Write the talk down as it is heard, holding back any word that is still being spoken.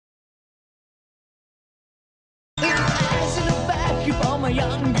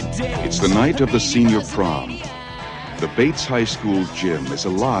It's the night of the senior prom. The Bates High School gym is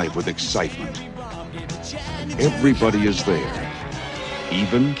alive with excitement. Everybody is there,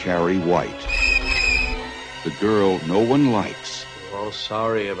 even Carrie White. The girl no one likes. We're all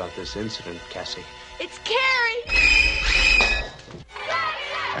sorry about this incident, Cassie. It's Carrie!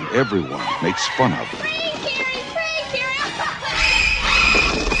 And everyone makes fun of her. Free, Carrie!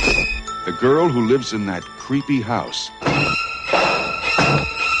 The girl who lives in that creepy house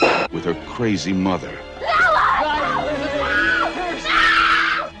with her crazy mother.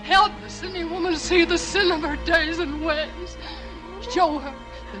 Help the sinning woman see the sin of her days and ways. Show her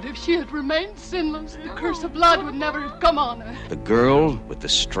that if she had remained sinless, the curse of blood would never have come on her. The girl with the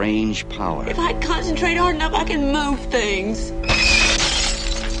strange power. If I concentrate hard enough, I can move things.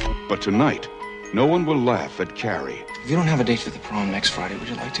 But tonight, no one will laugh at Carrie. If you don't have a date for the prom next Friday, would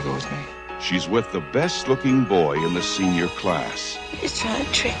you like to go with me? She's with the best-looking boy in the senior class. You're just trying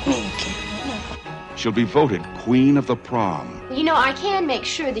to trick me again. She'll be voted queen of the prom. You know, I can make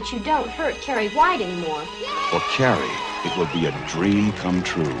sure that you don't hurt Carrie White anymore. For Carrie, it will be a dream come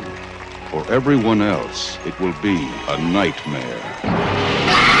true. For everyone else, it will be a nightmare.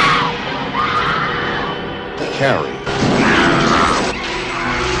 Carrie.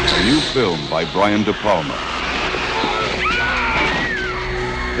 A new film by Brian De Palma.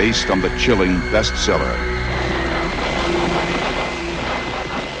 Based on the chilling bestseller.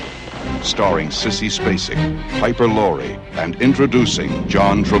 Starring Sissy Spacek, Piper Laurie, and introducing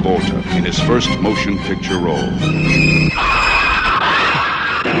John Travolta in his first motion picture role.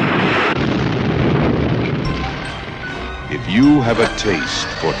 If you have a taste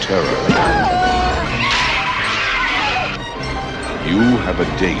for terror, you have a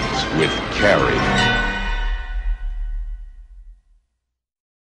date with Carrie.